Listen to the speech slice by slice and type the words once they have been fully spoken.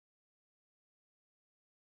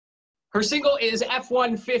Her single is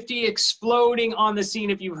F150, exploding on the scene.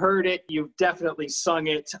 If you've heard it, you've definitely sung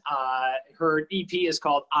it. Her EP is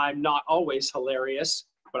called I'm Not Always Hilarious,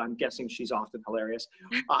 but I'm guessing she's often hilarious.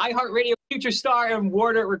 iHeartRadio future star and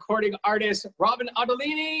Warner recording artist, Robyn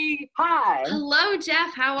Ottolini. Hi. Hello,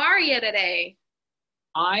 Jeff. How are you today?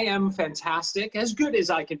 I am fantastic, as good as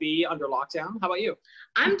I can be under lockdown. How about you?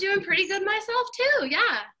 I'm doing pretty good myself, too.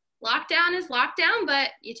 Yeah. Lockdown is lockdown, but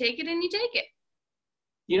you take it and you take it.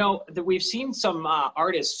 You know, we've seen some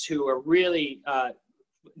artists who are really,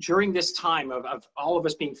 during this time of all of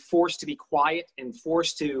us being forced to be quiet and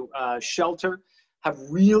forced to shelter, have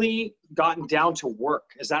really gotten down to work.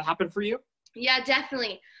 Has that happened for you? Yeah,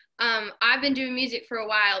 definitely. I've been doing music for a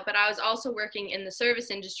while, but I was also working in the service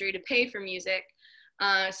industry to pay for music.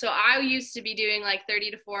 So I used to be doing like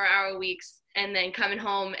 30 to 4-hour weeks and then coming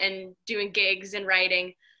home and doing gigs and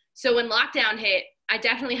writing. So when lockdown hit, I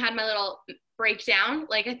definitely had my little breakdown,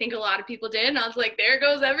 like I think a lot of people did, and I was like, there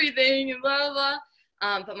goes everything and blah blah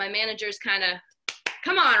blah. But my managers kind of,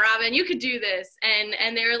 come on, Robyn, you could do this,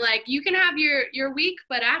 and they were like, you can have your week,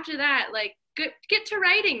 but after that, like, get to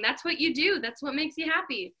writing. That's what you do. That's what makes you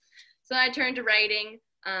happy. So I turned to writing,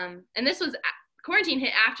 and this was quarantine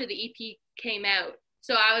hit after the EP came out.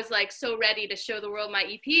 So I was like so ready to show the world my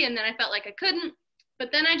EP, and then I felt like I couldn't.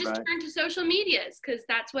 But then I just turned to social medias because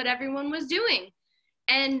that's what everyone was doing.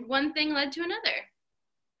 And one thing led to another.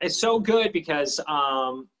 It's so good because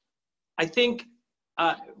I think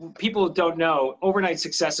people don't know overnight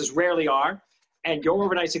successes rarely are. And your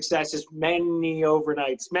overnight success is many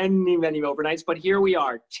overnights, many, many overnights. But here we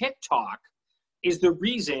are. TikTok is the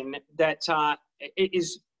reason that it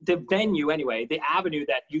is the venue anyway, the avenue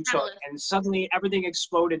that you took. And suddenly everything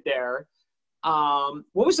exploded there.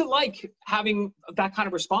 What was it like having that kind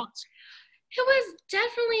of response? It was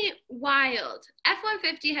definitely wild.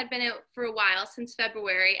 F150 had been out for a while, since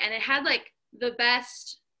February, and it had like the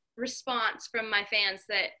best response from my fans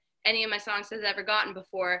that any of my songs has ever gotten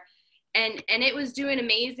before. And it was doing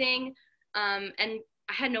amazing. And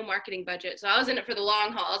I had no marketing budget, so I was in it for the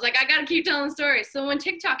long haul. I was like, I gotta keep telling stories. So when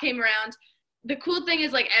TikTok came around, the cool thing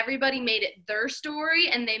is like everybody made it their story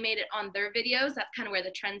and they made it on their videos. That's kind of where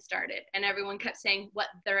the trend started. And everyone kept saying what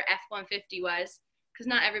their F-150 was, because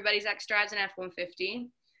not everybody's ex drives an F-150.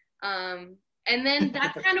 And then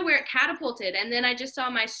that's kind of where it catapulted. And then I just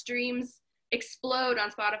saw my streams explode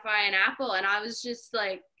on Spotify and Apple. And I was just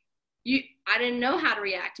like, I didn't know how to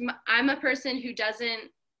react. I'm a person who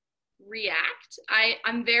doesn't react.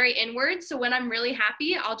 I'm very inward. So when I'm really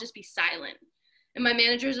happy, I'll just be silent. And my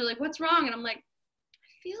managers are like, what's wrong? And I'm like, I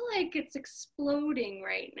feel like it's exploding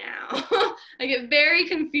right now. I get very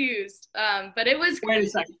confused. But it was Wait a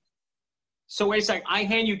second. So wait a second. I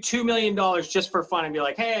hand you $2 million just for fun and be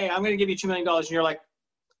like, hey, I'm going to give you $2 million. And you're like,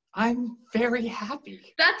 I'm very happy.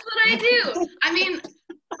 That's what I do. I mean,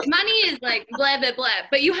 money is like blah, blah, blah.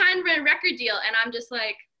 But you hand me a record deal and I'm just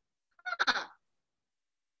like, huh.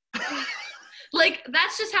 Like,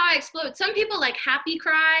 that's just how I explode. Some people like happy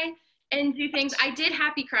cry and do things. I did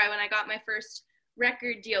happy cry when I got my first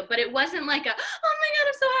record deal, but it wasn't like a, oh my God,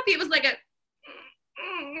 I'm so happy. It was like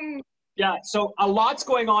a, Yeah, so a lot's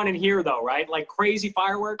going on in here though, right? Like crazy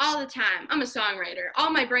fireworks? all the time. I'm a songwriter.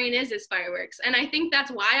 All my brain is fireworks. And I think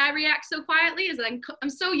that's why I react so quietly, is I'm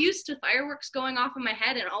so used to fireworks going off in my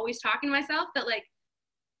head and always talking to myself that like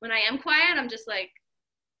when I am quiet, I'm just like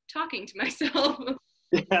talking to myself.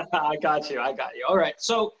 Yeah, I got you. All right.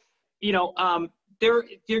 So, you know, there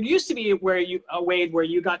used to be a way where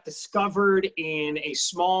you got discovered in a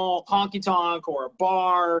small honky tonk or a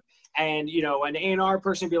bar, and you know, an A&R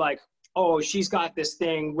person would be like, oh, she's got this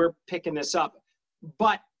thing, we're picking this up.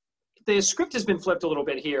 But the script has been flipped a little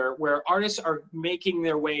bit here, where artists are making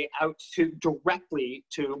their way out directly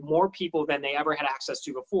to more people than they ever had access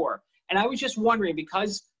to before. And I was just wondering,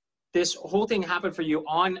 because this whole thing happened for you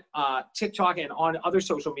on TikTok and on other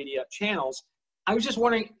social media channels, I was just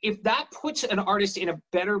wondering if that puts an artist in a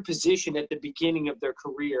better position at the beginning of their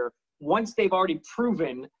career once they've already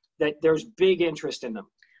proven that there's big interest in them.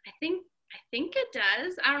 I think it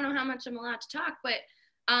does. I don't know how much I'm allowed to talk, but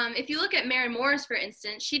if you look at Mary Morris, for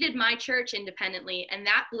instance, she did My Church independently, and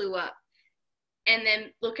that blew up. And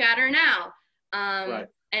then look at her now. Right.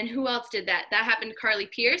 And who else did that? That happened to Carly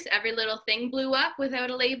Pierce. Every Little Thing blew up without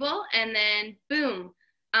a label, and then boom.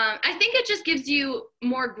 I think it just gives you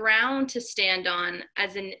more ground to stand on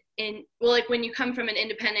as like when you come from an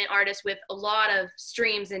independent artist with a lot of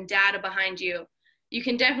streams and data behind you, you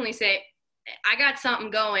can definitely say, I got something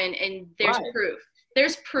going, and there's proof.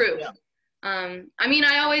 There's proof. Yeah. I mean,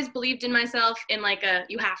 I always believed in myself in like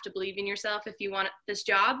you have to believe in yourself if you want this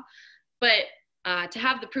job. But to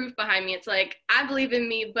have the proof behind me. It's like, I believe in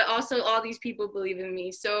me, but also all these people believe in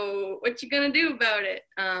me. So what you gonna do about it?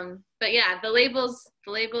 But yeah, the labels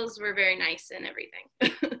were very nice and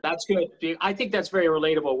everything. That's good. I think that's very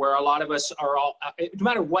relatable, where a lot of us are all, no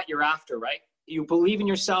matter what you're after, right? You believe in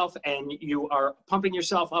yourself and you are pumping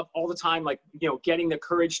yourself up all the time, like, you know, getting the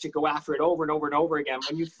courage to go after it over and over and over again.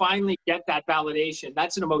 When you finally get that validation,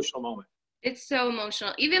 that's an emotional moment. It's so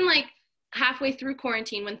emotional. Even like halfway through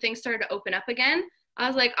quarantine, when things started to open up again, I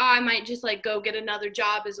was like, oh, I might just like go get another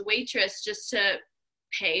job as a waitress just to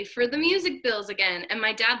pay for the music bills again. And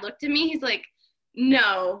my dad looked at me, he's like,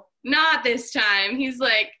 no, not this time. He's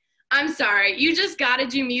like, I'm sorry, you just gotta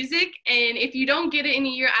do music, and if you don't get it in a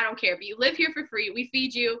year, I don't care, but you live here for free, we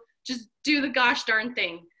feed you, just do the gosh darn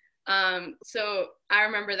thing. So I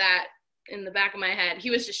remember that in the back of my head. He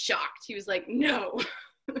was just shocked. He was like, no.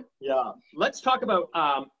 Yeah. Let's talk about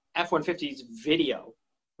F-150's video,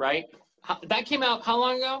 right? That came out how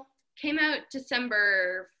long ago? Came out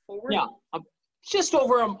December 4th. Yeah. Just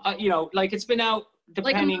over, you know, like it's been out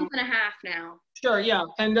depending. Like a month and a half now. Sure, yeah.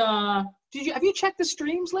 And have you checked the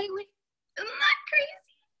streams lately? Isn't that crazy?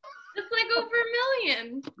 It's like over 1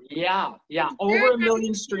 million. Yeah, over 1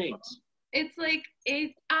 million streams. It's like,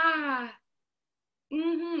 yeah,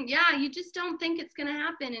 you just don't think it's gonna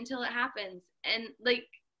happen until it happens. And like,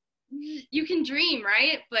 you can dream,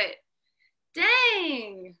 right? But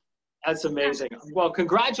dang. That's amazing. Well,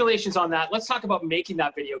 congratulations on that. Let's talk about making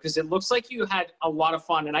that video, because it looks like you had a lot of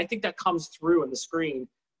fun, and I think that comes through on the screen.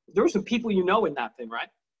 There were some people you know in that thing, right?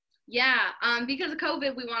 Yeah, because of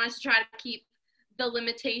COVID, we wanted to try to keep the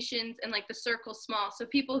limitations and like the circle small. So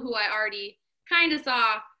people who I already kind of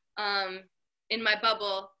saw in my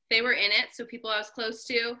bubble, they were in it. So people I was close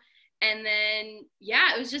to. And then,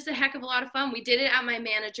 yeah, it was just a heck of a lot of fun. We did it at my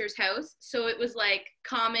manager's house. So it was like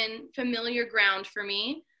common, familiar ground for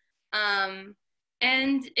me.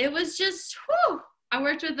 And it was just, whew. I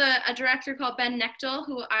worked with a director called Ben Nechtel,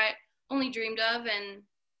 who I only dreamed of. And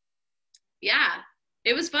yeah,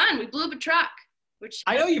 it was fun. We blew up a truck, which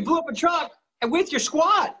I know you blew up a truck, and with your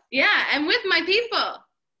squad. Yeah, and with my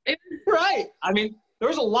people. Right. I mean, there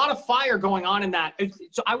was a lot of fire going on in that.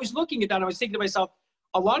 So I was looking at that, and I was thinking to myself,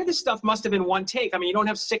 a lot of this stuff must have been one take. I mean, you don't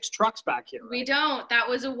have 6 trucks back here. Right? We don't. That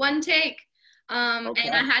was a one take. Okay.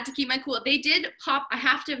 And I had to keep my cool. They did pop, I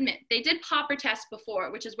have to admit, they did popper test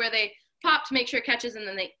before, which is where they pop to make sure it catches, and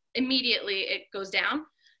then they immediately it goes down.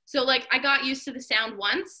 So like I got used to the sound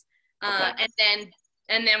once, okay.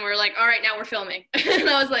 and then we're like, all right, now we're filming. And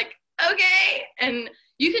I was like, okay. And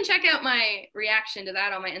you can check out my reaction to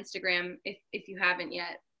that on my Instagram if you haven't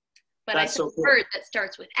yet. But that's I said a word that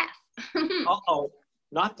starts with F. Uh-oh,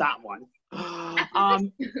 not that one.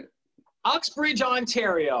 Uxbridge,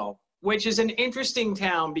 Ontario, which is an interesting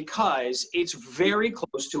town because it's very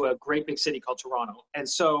close to a great big city called Toronto. And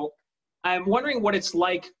so I'm wondering what it's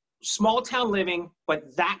like, small town living,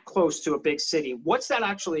 but that close to a big city. What's that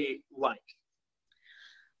actually like?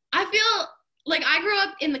 I feel like I grew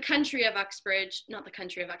up in the country of Uxbridge, not the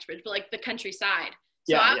country of Uxbridge, but like the countryside.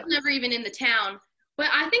 So I was never even in the town. But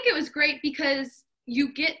I think it was great because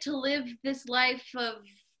you get to live this life of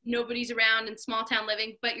nobody's around and small town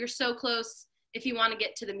living, but you're so close if you want to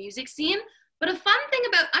get to the music scene. But a fun thing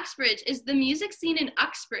about Uxbridge is the music scene in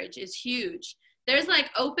Uxbridge is huge. There's like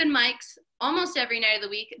open mics almost every night of the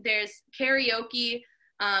week. There's karaoke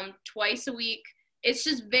twice a week. It's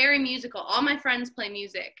just very musical. All my friends play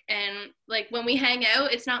music. And like when we hang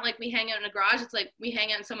out, it's not like we hang out in a garage. It's like we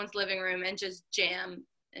hang out in someone's living room and just jam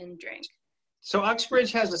and drink. So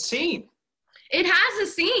Uxbridge has a scene. It has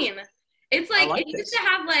a scene. It's like it used to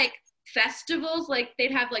have like festivals, like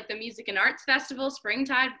they'd have like the Music and Arts Festival,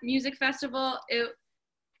 Springtide Music Festival.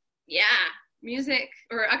 Music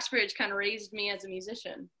or Uxbridge kind of raised me as a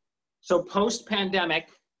musician. So post-pandemic,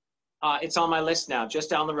 it's on my list now,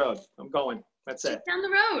 just down the road. I'm going. That's it. Just down the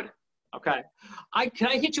road. Okay. Can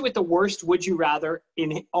I hit you with the worst would you rather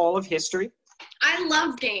in all of history? I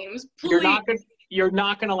love games. Please. You're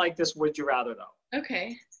not gonna like this would you rather though.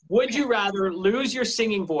 Okay. Would you rather lose your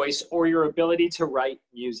singing voice or your ability to write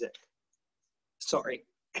music? Sorry.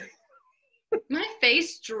 My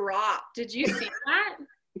face dropped. Did you see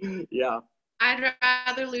that? Yeah. I'd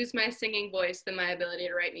rather lose my singing voice than my ability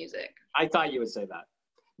to write music. I thought you would say that.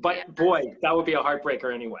 But boy, that would be a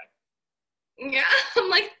heartbreaker anyway. Yeah, I'm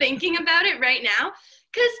like thinking about it right now.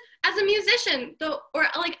 Because as a musician, or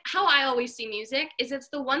like how I always see music is it's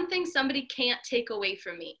the one thing somebody can't take away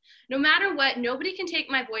from me. No matter what, nobody can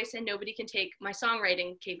take my voice and nobody can take my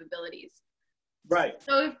songwriting capabilities. Right.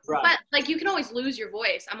 So, but like you can always lose your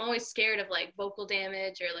voice. I'm always scared of like vocal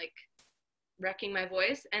damage or like wrecking my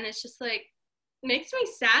voice. And it's just like, Makes me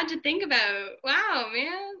sad to think about. Wow,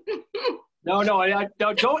 man. No,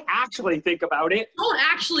 don't actually think about it. Don't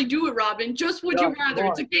actually do it, Robyn. Just would you rather.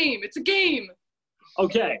 It's a game. It's a game.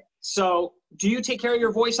 Okay, so do you take care of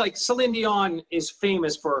your voice? Like Celine Dion is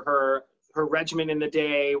famous for her regimen in the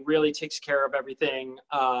day, really takes care of everything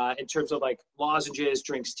in terms of like lozenges,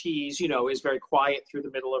 drinks teas, you know, is very quiet through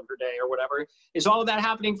the middle of her day or whatever. Is all of that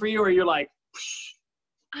happening for you, or you're like, psh?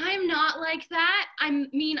 I'm not like that. I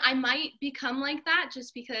mean, I might become like that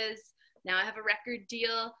just because now I have a record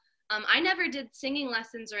deal. I never did singing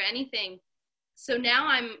lessons or anything. So now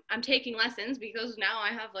I'm taking lessons because now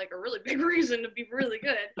I have like a really big reason to be really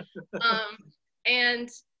good. And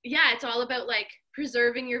yeah, it's all about like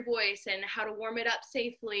preserving your voice and how to warm it up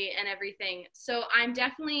safely and everything. So I'm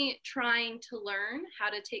definitely trying to learn how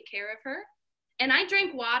to take care of her. And I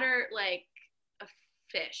drink water like a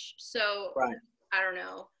fish. So Right. I don't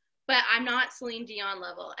know. But I'm not Celine Dion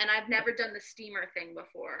level. And I've never done the steamer thing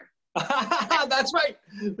before. That's right.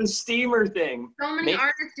 The steamer thing. So many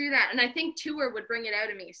artists do that. And I think tour would bring it out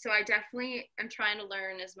of me. So I definitely am trying to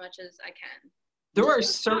learn as much as I can. There are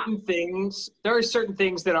certain things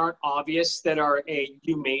that aren't obvious that are a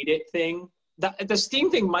you made it thing. The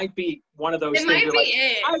steam thing might be one of those things. It might be like,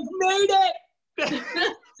 it. I've made it.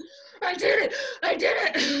 I did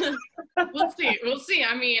it. We'll see.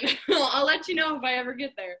 I mean, I'll let you know if I ever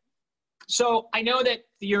get there. So I know that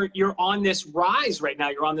you're on this rise right now.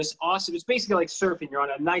 You're on this awesome. It's basically like surfing. You're on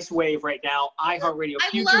a nice wave right now. iHeartRadio.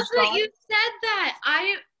 I love that you said that.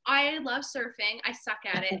 I love surfing. I suck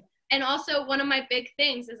at it. And also one of my big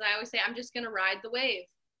things is I always say I'm just gonna ride the wave.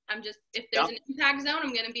 If there's an impact zone,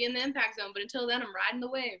 I'm gonna be in the impact zone. But until then, I'm riding the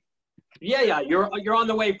wave. Yeah. You're on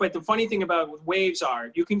the wave. But the funny thing about waves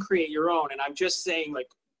are you can create your own. And I'm just saying, like,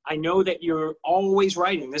 I know that you're always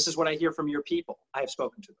writing. This is what I hear from your people. I have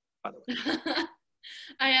spoken to them, by the way.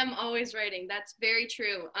 I am always writing. That's very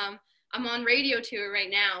true. I'm on radio tour right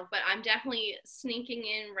now, but I'm definitely sneaking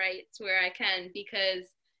in writes where I can because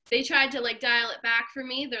they tried to like dial it back for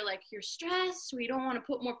me. They're like, you're stressed. We don't want to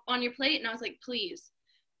put more on your plate. And I was like, please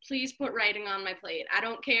put writing on my plate. I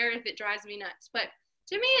don't care if it drives me nuts. But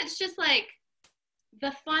to me, it's just like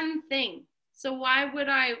the fun thing. So why would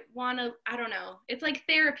I want to, I don't know. It's like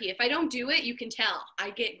therapy. If I don't do it, you can tell I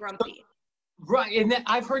get grumpy. Right. And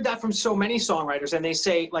I've heard that from so many songwriters, and they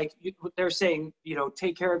say, like, they're saying, you know,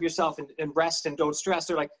 take care of yourself and rest and don't stress.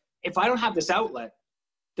 They're like, if I don't have this outlet,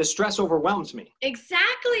 the stress overwhelms me.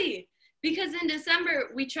 Exactly. Because in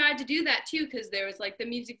December, we tried to do that too, because there was like the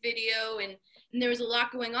music video and there was a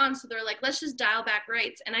lot going on. So they're like, let's just dial back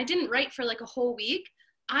writes. And I didn't write for like a whole week.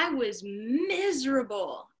 I was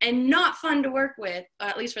miserable and not fun to work with,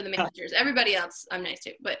 at least for the managers. Everybody else, I'm nice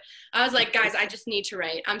to. But I was like, guys, I just need to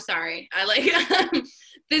write. I'm sorry.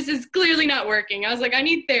 This is clearly not working. I was like, I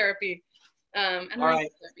need therapy. All right.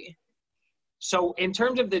 Therapy. So in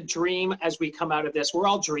terms of the dream as we come out of this, we're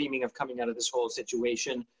all dreaming of coming out of this whole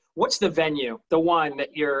situation. What's the venue, the one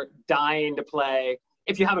that you're dying to play?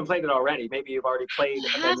 If you haven't played it already, maybe you've already played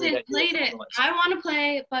a venue. I haven't played it. I want to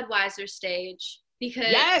play Budweiser stage.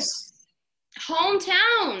 Because yes,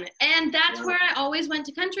 hometown, and that's where I always went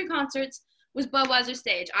to country concerts was Budweiser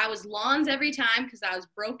stage. I was lawns every time because I was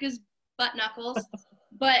broke as butt knuckles,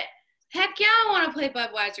 but heck yeah, I want to play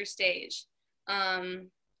Budweiser stage.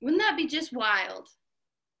 Wouldn't that be just wild?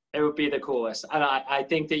 It would be the coolest. And I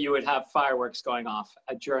think that you would have fireworks going off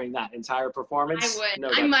during that entire performance. I would.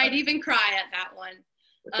 No, I might even cry at that one.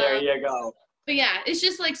 There you go. But yeah, it's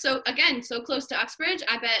just like, so again, so close to Uxbridge.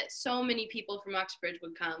 I bet so many people from Uxbridge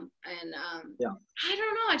would come. And I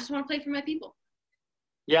don't know. I just want to play for my people.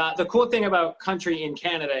 Yeah, the cool thing about country in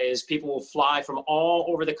Canada is people will fly from all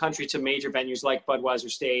over the country to major venues like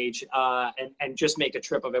Budweiser Stage and just make a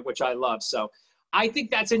trip of it, which I love. So I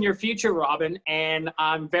think that's in your future, Robyn. And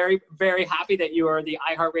I'm very, very happy that you are the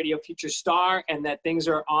iHeartRadio future star and that things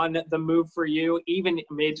are on the move for you, even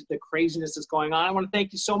amid the craziness that's going on. I want to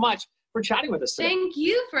thank you so much for chatting with us today. Thank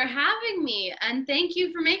you for having me. And thank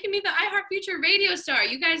you for making me the iHeart Future radio star.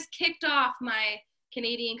 You guys kicked off my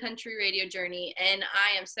Canadian country radio journey, and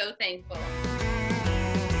I am so thankful.